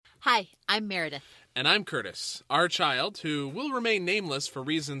Hi, I'm Meredith. And I'm Curtis. Our child, who will remain nameless for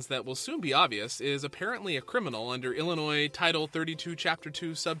reasons that will soon be obvious, is apparently a criminal under Illinois Title 32, Chapter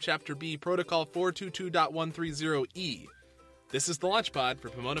 2, Subchapter B, Protocol 422.130E. This is the Launch Pod for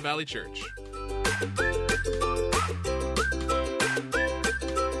Pomona Valley Church.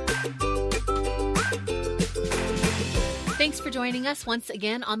 Thanks for joining us once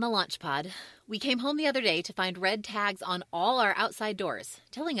again on the Launch Pod. We came home the other day to find red tags on all our outside doors,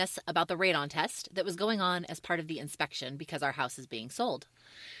 telling us about the radon test that was going on as part of the inspection because our house is being sold.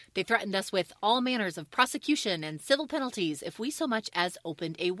 They threatened us with all manners of prosecution and civil penalties if we so much as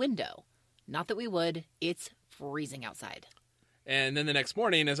opened a window. Not that we would. It's freezing outside. And then the next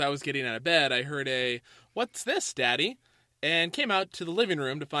morning, as I was getting out of bed, I heard a, "What's this, Daddy?" and came out to the living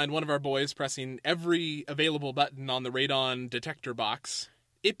room to find one of our boys pressing every available button on the radon detector box.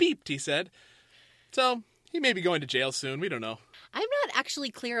 "It beeped," he said. So he may be going to jail soon. We don't know. I'm not actually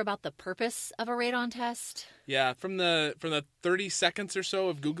clear about the purpose of a radon test. Yeah, from the 30 seconds or so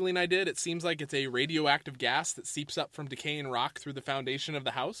of Googling I did, it seems like it's a radioactive gas that seeps up from decaying rock through the foundation of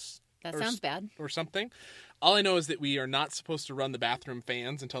the house. That sounds bad. Or something. All I know is that we are not supposed to run the bathroom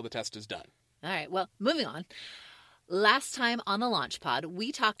fans until the test is done. All right, well, moving on. Last time on the Launch Pod,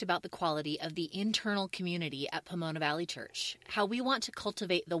 we talked about the quality of the internal community at Pomona Valley Church, how we want to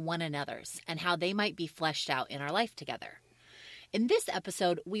cultivate the one another's, and how they might be fleshed out in our life together. In this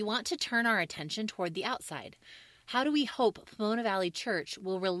episode, we want to turn our attention toward the outside. How do we hope Pomona Valley Church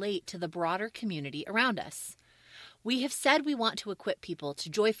will relate to the broader community around us? We have said we want to equip people to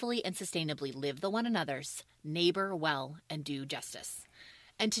joyfully and sustainably live the one another's, neighbor well, and do justice.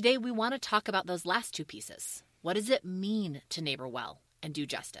 And today we want to talk about those last two pieces. What does it mean to neighbor well and do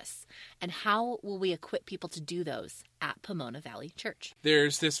justice? And how will we equip people to do those at Pomona Valley Church?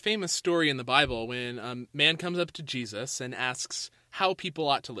 There's this famous story in the Bible when a man comes up to Jesus and asks how people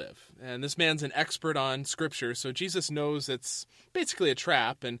ought to live. And this man's an expert on Scripture, so Jesus knows it's basically a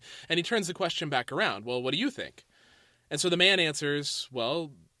trap, and he turns the question back around. Well, what do you think? And so the man answers,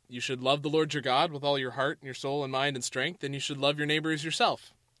 well, you should love the Lord your God with all your heart and your soul and mind and strength, and you should love your neighbor as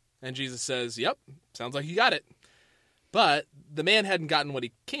yourself. And Jesus says, yep, sounds like you got it. But the man hadn't gotten what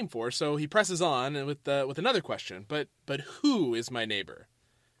he came for, so he presses on with another question. But who is my neighbor?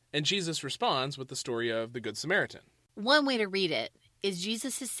 And Jesus responds with the story of the Good Samaritan. One way to read it is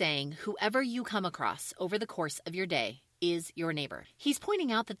Jesus is saying whoever you come across over the course of your day is your neighbor. He's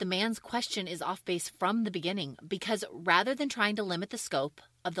pointing out that the man's question is off base from the beginning because rather than trying to limit the scope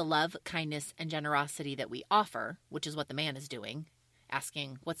of the love, kindness, and generosity that we offer, which is what the man is doing,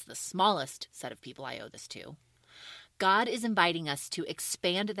 asking, what's the smallest set of people I owe this to? God is inviting us to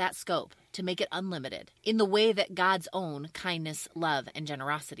expand that scope to make it unlimited in the way that God's own kindness, love, and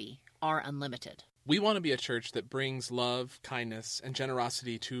generosity are unlimited. We want to be a church that brings love, kindness, and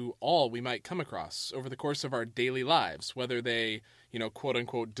generosity to all we might come across over the course of our daily lives, whether they, quote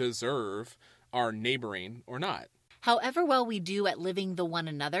unquote, deserve our neighboring or not. However well we do at living the one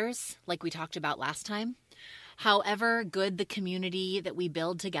another's, like we talked about last time, however good the community that we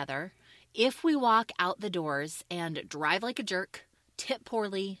build together, if we walk out the doors and drive like a jerk, tip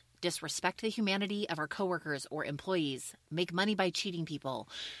poorly, disrespect the humanity of our coworkers or employees, make money by cheating people,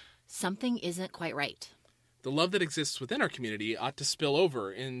 something isn't quite right. The love that exists within our community ought to spill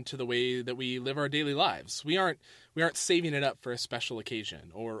over into the way that we live our daily lives. We aren't saving it up for a special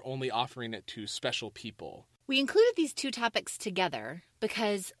occasion or only offering it to special people. We included these two topics together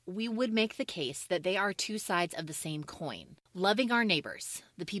because we would make the case that they are two sides of the same coin. Loving our neighbors,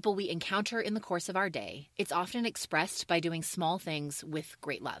 the people we encounter in the course of our day, it's often expressed by doing small things with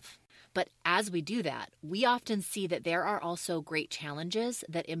great love. But as we do that, we often see that there are also great challenges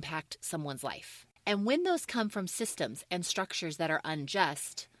that impact someone's life. And when those come from systems and structures that are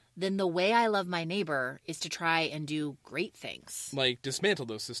unjust, then the way I love my neighbor is to try and do great things. Like dismantle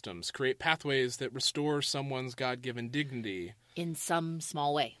those systems, create pathways that restore someone's God-given dignity. In some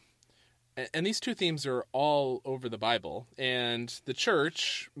small way. And these two themes are all over the Bible. And the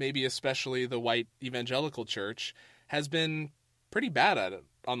church, maybe especially the white evangelical church, has been pretty bad at it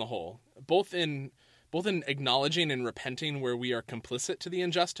on the whole. Both in acknowledging and repenting where we are complicit to the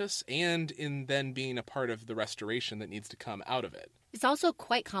injustice and in then being a part of the restoration that needs to come out of it. It's also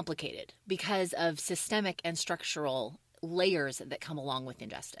quite complicated because of systemic and structural layers that come along with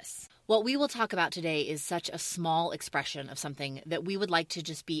injustice. What we will talk about today is such a small expression of something that we would like to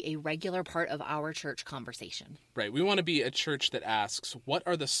just be a regular part of our church conversation. Right. We want to be a church that asks, what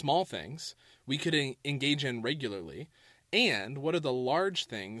are the small things we could engage in regularly, and what are the large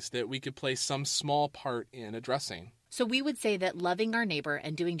things that we could play some small part in addressing? So we would say that loving our neighbor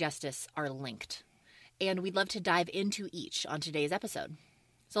and doing justice are linked. And we'd love to dive into each on today's episode.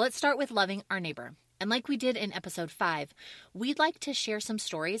 So let's start with loving our neighbor. And like we did in episode 5, we'd like to share some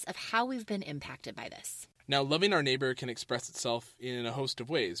stories of how we've been impacted by this. Now, loving our neighbor can express itself in a host of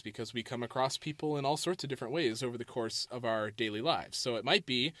ways because we come across people in all sorts of different ways over the course of our daily lives. So it might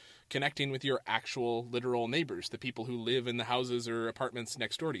be connecting with your actual, literal neighbors, the people who live in the houses or apartments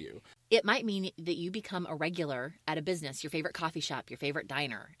next door to you. It might mean that you become a regular at a business, your favorite coffee shop, your favorite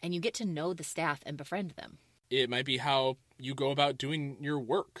diner, and you get to know the staff and befriend them. It might be how you go about doing your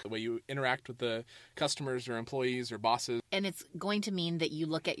work, the way you interact with the customers or employees or bosses. And it's going to mean that you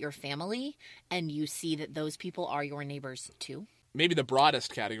look at your family and you see that those people are your neighbors too. Maybe the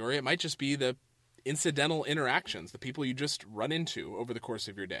broadest category, it might just be the incidental interactions, the people you just run into over the course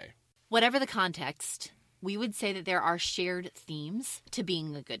of your day. Whatever the context, we would say that there are shared themes to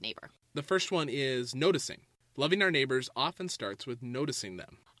being a good neighbor. The first one is noticing. Loving our neighbors often starts with noticing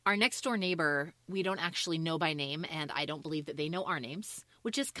them. Our next door neighbor, we don't actually know by name, and I don't believe that they know our names,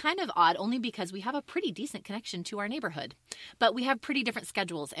 which is kind of odd only because we have a pretty decent connection to our neighborhood. But we have pretty different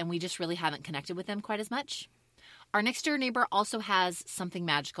schedules, and we just really haven't connected with them quite as much. Our next door neighbor also has something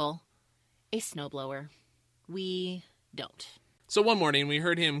magical, a snowblower. We don't. So one morning we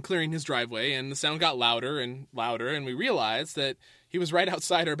heard him clearing his driveway, and the sound got louder and louder, and we realized that he was right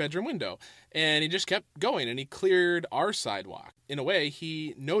outside our bedroom window. And he just kept going, and he cleared our sidewalk. In a way,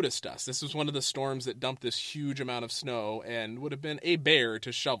 he noticed us. This was one of the storms that dumped this huge amount of snow and would have been a bear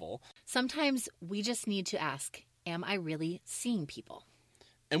to shovel. Sometimes we just need to ask, am I really seeing people?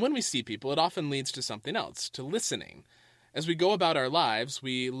 And when we see people, it often leads to something else, to listening. As we go about our lives,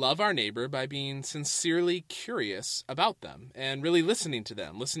 we love our neighbor by being sincerely curious about them and really listening to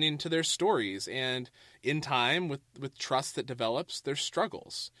them, listening to their stories, and in time, with trust that develops, their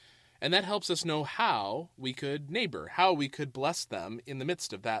struggles. And that helps us know how we could neighbor, how we could bless them in the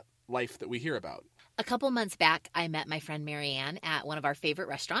midst of that life that we hear about. A couple months back, I met my friend Marianne at one of our favorite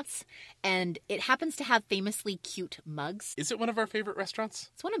restaurants, and it happens to have famously cute mugs. Is it one of our favorite restaurants?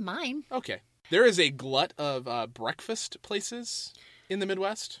 It's one of mine. Okay. There is a glut of breakfast places in the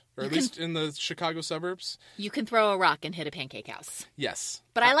Midwest, or at least in the Chicago suburbs. You can throw a rock and hit a pancake house. Yes.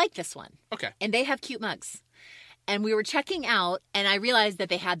 But I like this one. Okay. And they have cute mugs. And we were checking out, and I realized that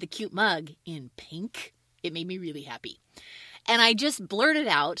they had the cute mug in pink. It made me really happy. And I just blurted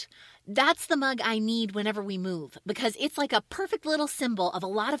out, that's the mug I need whenever we move, because it's like a perfect little symbol of a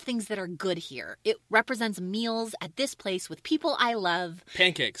lot of things that are good here. It represents meals at this place with people I love.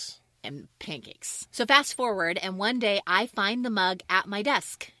 Pancakes. And pancakes. So fast forward, and one day I find the mug at my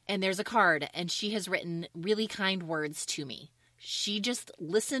desk, and there's a card, and she has written really kind words to me. She just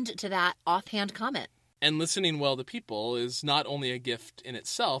listened to that offhand comment. And listening well to people is not only a gift in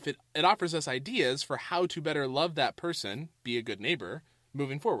itself, it offers us ideas for how to better love that person, be a good neighbor,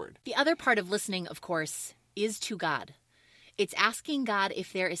 moving forward. The other part of listening, of course, is to God. It's asking God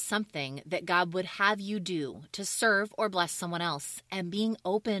if there is something that God would have you do to serve or bless someone else, and being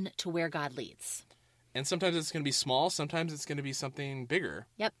open to where God leads. And sometimes it's going to be small, sometimes it's going to be something bigger.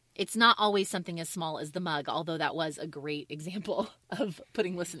 Yep. It's not always something as small as the mug, although that was a great example of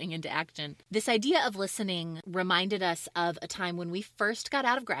putting listening into action. This idea of listening reminded us of a time when we first got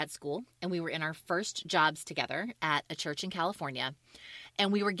out of grad school, and we were in our first jobs together at a church in California,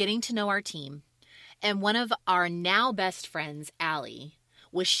 and we were getting to know our team. And one of our now best friends, Allie,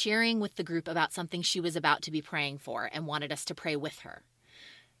 was sharing with the group about something she was about to be praying for and wanted us to pray with her.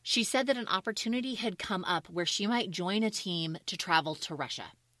 She said that an opportunity had come up where she might join a team to travel to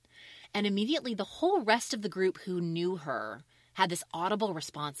Russia. And immediately the whole rest of the group who knew her had this audible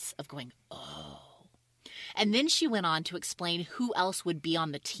response of going, oh. And then she went on to explain who else would be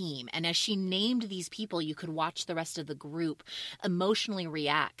on the team. And as she named these people, you could watch the rest of the group emotionally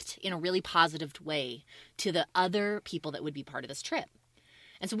react in a really positive way to the other people that would be part of this trip.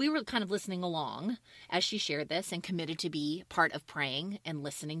 And so we were kind of listening along as she shared this and committed to be part of praying and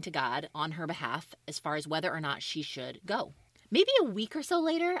listening to God on her behalf as far as whether or not she should go. Maybe a week or so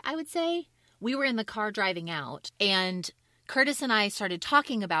later, I would say, we were in the car driving out, and Curtis and I started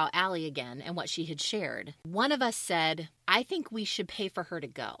talking about Allie again and what she had shared. One of us said, I think we should pay for her to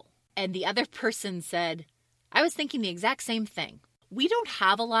go. And the other person said, I was thinking the exact same thing. We don't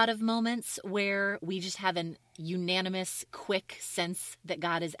have a lot of moments where we just have an unanimous, quick sense that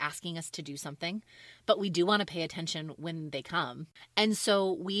God is asking us to do something, but we do want to pay attention when they come. And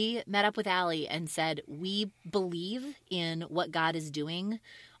so we met up with Allie and said, we believe in what God is doing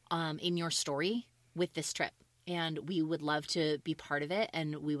in your story with this trip. And we would love to be part of it,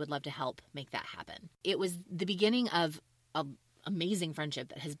 and we would love to help make that happen. It was the beginning of an amazing friendship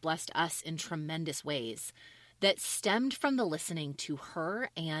that has blessed us in tremendous ways, that stemmed from the listening to her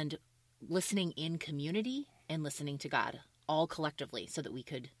and listening in community and listening to God all collectively so that we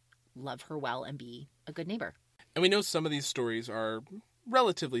could love her well and be a good neighbor. And we know some of these stories are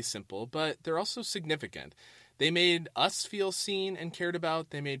relatively simple, but they're also significant. They made us feel seen and cared about.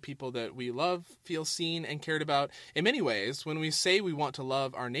 They made people that we love feel seen and cared about. In many ways, when we say we want to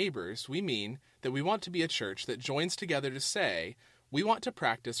love our neighbors, we mean that we want to be a church that joins together to say we want to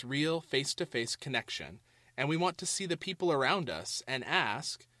practice real face-to-face connection, and we want to see the people around us and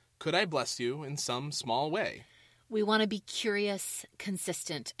ask, could I bless you in some small way? We want to be curious,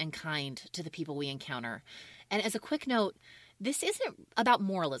 consistent, and kind to the people we encounter. And as a quick note, this isn't about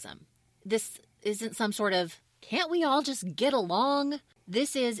moralism. This isn't some sort of, can't we all just get along?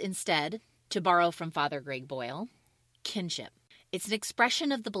 This is instead, to borrow from Father Greg Boyle, kinship. It's an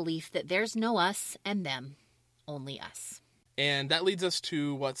expression of the belief that there's no us and them, only us. And that leads us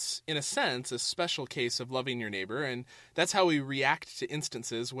to what's, in a sense, a special case of loving your neighbor, and that's how we react to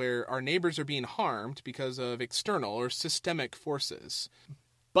instances where our neighbors are being harmed because of external or systemic forces.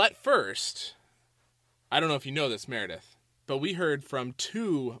 But first, I don't know if you know this, Meredith, but we heard from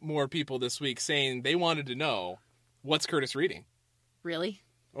 2 more people this week saying they wanted to know, what's Curtis reading? Really?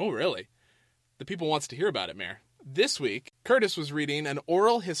 Oh, really? The people wants to hear about it, Mare. This week, Curtis was reading an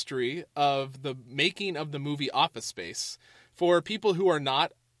oral history of the making of the movie Office Space for people who are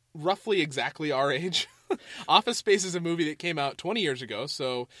not roughly exactly our age. Office Space is a movie that came out 20 years ago,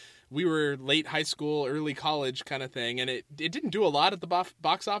 so we were late high school, early college kind of thing, and it didn't do a lot at the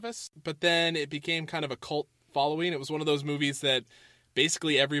box office, but then it became kind of a cult following. It was one of those movies that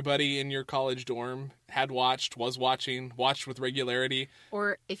basically everybody in your college dorm had watched, was watching, watched with regularity.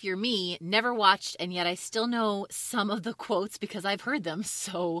 Or if you're me, never watched, and yet I still know some of the quotes because I've heard them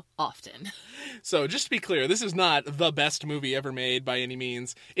so often. So just to be clear, this is not the best movie ever made by any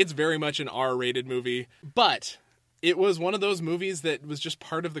means. It's very much an R-rated movie, but it was one of those movies that was just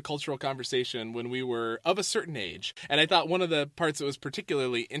part of the cultural conversation when we were of a certain age. And I thought one of the parts that was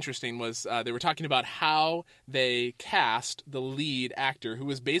particularly interesting was they were talking about how they cast the lead actor, who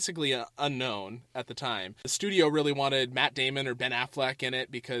was basically unknown at the time. The studio really wanted Matt Damon or Ben Affleck in it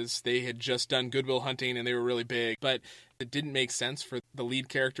because they had just done Good Will Hunting and they were really big. But it didn't make sense for the lead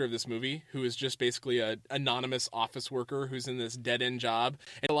character of this movie, who is just basically an anonymous office worker who's in this dead-end job.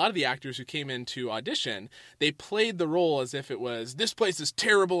 And a lot of the actors who came in to audition, they played the role as if it was, this place is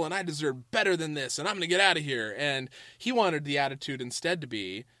terrible and I deserve better than this and I'm going to get out of here. And he wanted the attitude instead to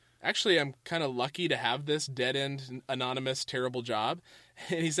be, actually, I'm kind of lucky to have this dead-end, anonymous, terrible job.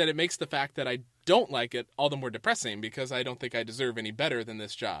 And he said it makes the fact that I don't like it all the more depressing because I don't think I deserve any better than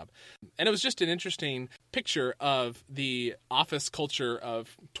this job. And it was just an interesting picture of the office culture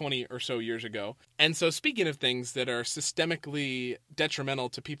of 20 or so years ago. And so speaking of things that are systemically detrimental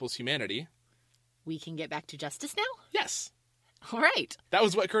to people's humanity, we can get back to justice now? Yes. All right. That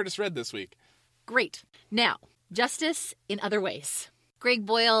was what Curtis read this week. Great. Now, justice in other ways. Greg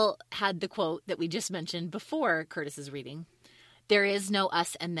Boyle had the quote that we just mentioned before Curtis's reading. There is no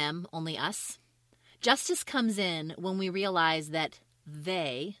us and them, only us. Justice comes in when we realize that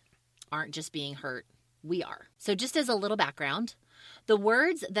they aren't just being hurt, we are. So just as a little background, the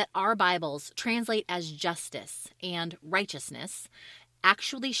words that our Bibles translate as justice and righteousness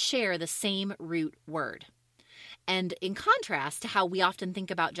actually share the same root word. And in contrast to how we often think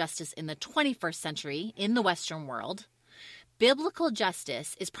about justice in the 21st century in the Western world, biblical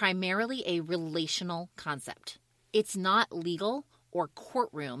justice is primarily a relational concept. It's not legal or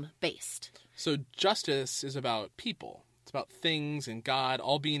courtroom based. So justice is about people. It's about things and God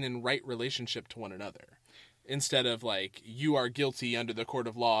all being in right relationship to one another. Instead of like, you are guilty under the court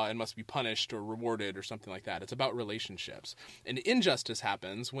of law and must be punished or rewarded or something like that. It's about relationships. And injustice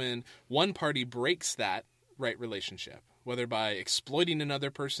happens when one party breaks that right relationship, whether by exploiting another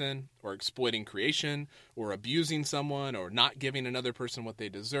person or exploiting creation or abusing someone or not giving another person what they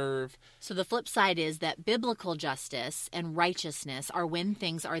deserve. So the flip side is that biblical justice and righteousness are when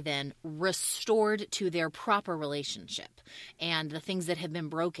things are then restored to their proper relationship. And the things that have been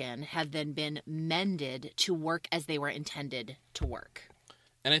broken have then been mended to work as they were intended to work.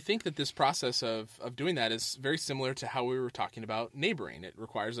 And I think that this process of doing that is very similar to how we were talking about neighboring. It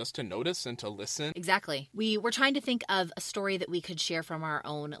requires us to notice and to listen. Exactly. We were trying to think of a story that we could share from our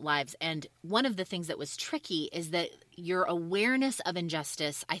own lives. And one of the things that was tricky is that your awareness of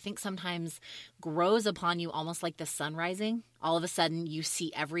injustice, I think, sometimes grows upon you almost like the sun rising. All of a sudden, you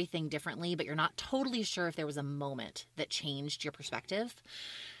see everything differently, but you're not totally sure if there was a moment that changed your perspective.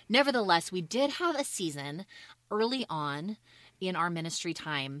 Nevertheless, we did have a season early on in our ministry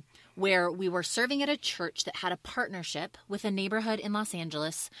time where we were serving at a church that had a partnership with a neighborhood in Los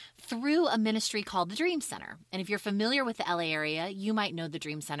Angeles through a ministry called the Dream Center. And if you're familiar with the LA area, you might know the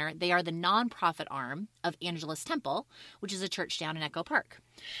Dream Center. They are the nonprofit arm of Angelus Temple, which is a church down in Echo Park.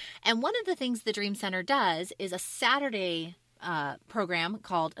 And one of the things the Dream Center does is a Saturday program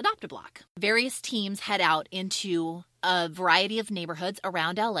called Adopt-A-Block. Various teams head out into a variety of neighborhoods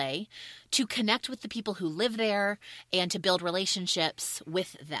around LA to connect with the people who live there and to build relationships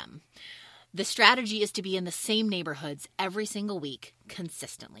with them. The strategy is to be in the same neighborhoods every single week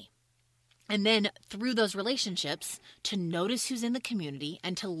consistently. And then through those relationships, to notice who's in the community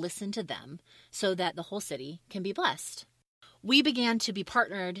and to listen to them so that the whole city can be blessed. We began to be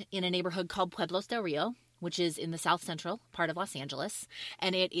partnered in a neighborhood called Pueblos del Rio, which is in the south central part of Los Angeles,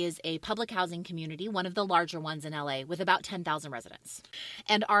 and it is a public housing community, one of the larger ones in LA, with about 10,000 residents.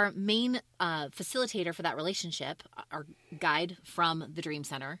 And our main facilitator for that relationship, our guide from the Dream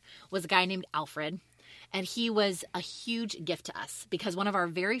Center, was a guy named Alfred, and he was a huge gift to us because one of our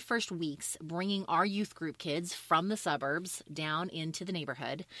very first weeks bringing our youth group kids from the suburbs down into the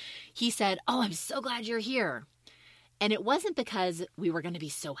neighborhood, he said, "Oh, I'm so glad you're here." And it wasn't because we were going to be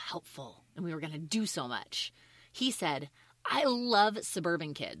so helpful and we were going to do so much. He said, "I love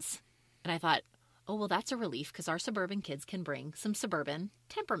suburban kids." And I thought, oh, well, that's a relief because our suburban kids can bring some suburban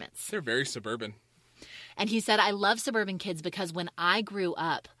temperaments. They're very suburban. And he said, "I love suburban kids because when I grew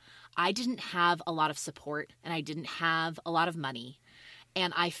up, I didn't have a lot of support and I didn't have a lot of money.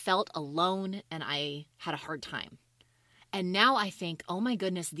 And I felt alone and I had a hard time. And now I think, oh my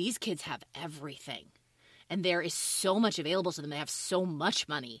goodness, these kids have everything. And there is so much available to them. They have so much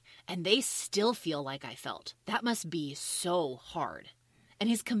money. And they still feel like I felt. That must be so hard." And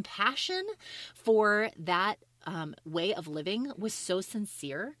his compassion for that way of living was so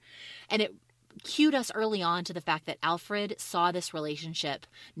sincere. And it cued us early on to the fact that Alfred saw this relationship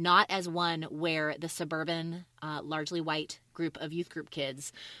not as one where the suburban, largely white group of youth group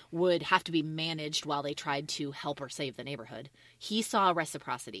kids would have to be managed while they tried to help or save the neighborhood. He saw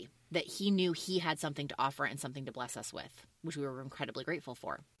reciprocity, that he knew he had something to offer and something to bless us with, which we were incredibly grateful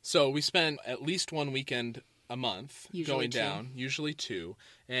for. So we spent at least one weekend a month Usually going down, usually two,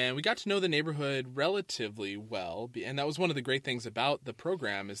 and we got to know the neighborhood relatively well. And that was one of the great things about the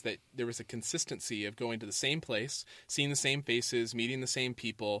program, is that there was a consistency of going to the same place, seeing the same faces, meeting the same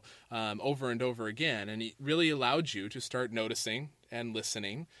people over and over again. And it really allowed you to start noticing and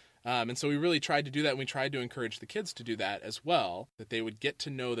listening. And so we really tried to do that, and we tried to encourage the kids to do that as well, that they would get to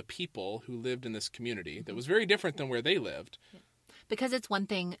know the people who lived in this community that was very different than where they lived. Yeah. Because it's one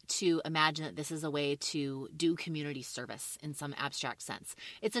thing to imagine that this is a way to do community service in some abstract sense.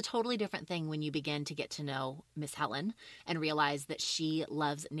 It's a totally different thing when you begin to get to know Miss Helen and realize that she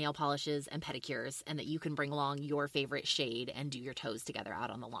loves nail polishes and pedicures and that you can bring along your favorite shade and do your toes together out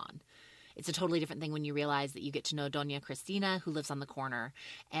on the lawn. It's a totally different thing when you realize that you get to know Doña Cristina, who lives on the corner,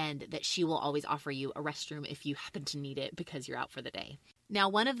 and that she will always offer you a restroom if you happen to need it because you're out for the day. Now,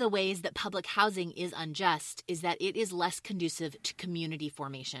 one of the ways that public housing is unjust is that it is less conducive to community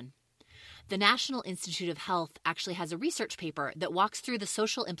formation. The National Institute of Health actually has a research paper that walks through the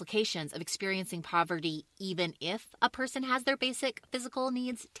social implications of experiencing poverty even if a person has their basic physical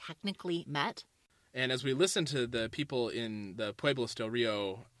needs technically met. And as we listen to the people in the Pueblos del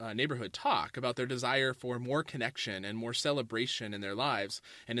Rio neighborhood talk about their desire for more connection and more celebration in their lives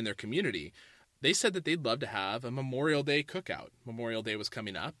and in their community, they said that they'd love to have a Memorial Day cookout. Memorial Day was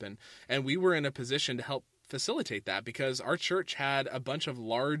coming up, and we were in a position to help facilitate that because our church had a bunch of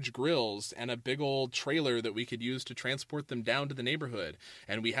large grills and a big old trailer that we could use to transport them down to the neighborhood.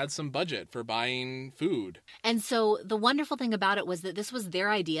 And we had some budget for buying food. And so the wonderful thing about it was that this was their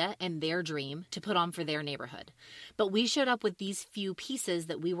idea and their dream to put on for their neighborhood. But we showed up with these few pieces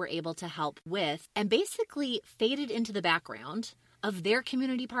that we were able to help with and basically faded into the background of their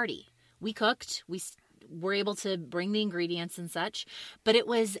community party. We cooked, we were able to bring the ingredients and such, but it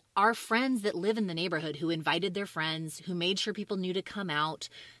was our friends that live in the neighborhood who invited their friends, who made sure people knew to come out.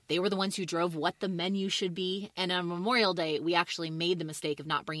 They were the ones who drove what the menu should be. And on Memorial Day, we actually made the mistake of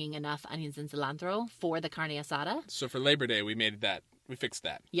not bringing enough onions and cilantro for the carne asada. So for Labor Day, we fixed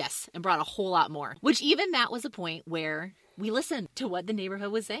that. Yes, and brought a whole lot more, which even that was a point where we listened to what the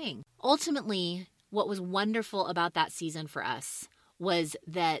neighborhood was saying. Ultimately, what was wonderful about that season for us was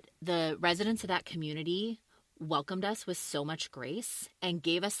that the residents of that community welcomed us with so much grace and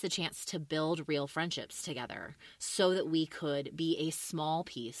gave us the chance to build real friendships together so that we could be a small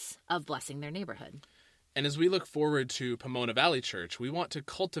piece of blessing their neighborhood. And as we look forward to Pomona Valley Church, we want to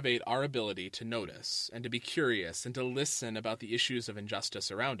cultivate our ability to notice and to be curious and to listen about the issues of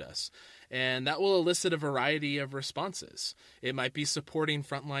injustice around us. And that will elicit a variety of responses. It might be supporting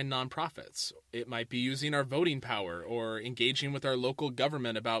frontline nonprofits. It might be using our voting power or engaging with our local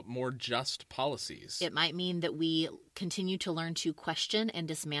government about more just policies. It might mean that we continue to learn to question and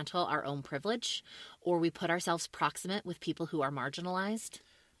dismantle our own privilege, or we put ourselves proximate with people who are marginalized.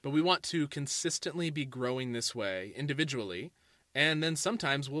 But we want to consistently be growing this way individually, and then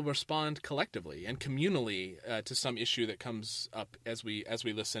sometimes we'll respond collectively and communally to some issue that comes up as we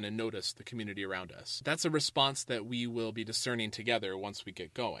listen and notice the community around us. That's a response that we will be discerning together once we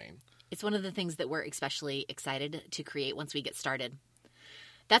get going. It's one of the things that we're especially excited to create once we get started.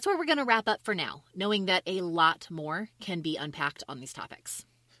 That's where we're going to wrap up for now, knowing that a lot more can be unpacked on these topics.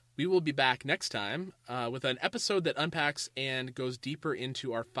 We will be back next time with an episode that unpacks and goes deeper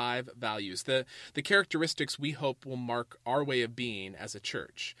into our 5 values, the characteristics we hope will mark our way of being as a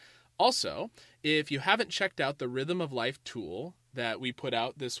church. Also, if you haven't checked out the Rhythm of Life tool that we put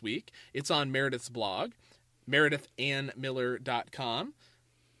out this week, it's on Meredith's blog, meredithannmiller.com.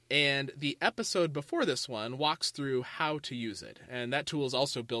 And the episode before this one walks through how to use it. And that tool is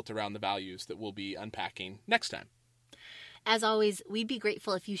also built around the values that we'll be unpacking next time. As always, we'd be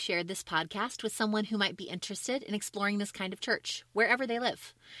grateful if you shared this podcast with someone who might be interested in exploring this kind of church, wherever they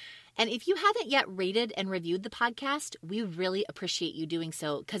live. And if you haven't yet rated and reviewed the podcast, we really appreciate you doing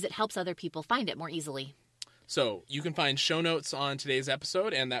so because it helps other people find it more easily. So you can find show notes on today's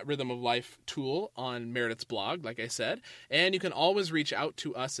episode and that Rhythm of Life tool on Meredith's blog, like I said. And you can always reach out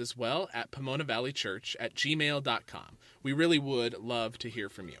to us as well at PomonaValleyChurch@gmail.com. We really would love to hear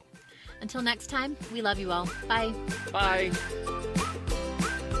from you. Until next time, we love you all. Bye. Bye.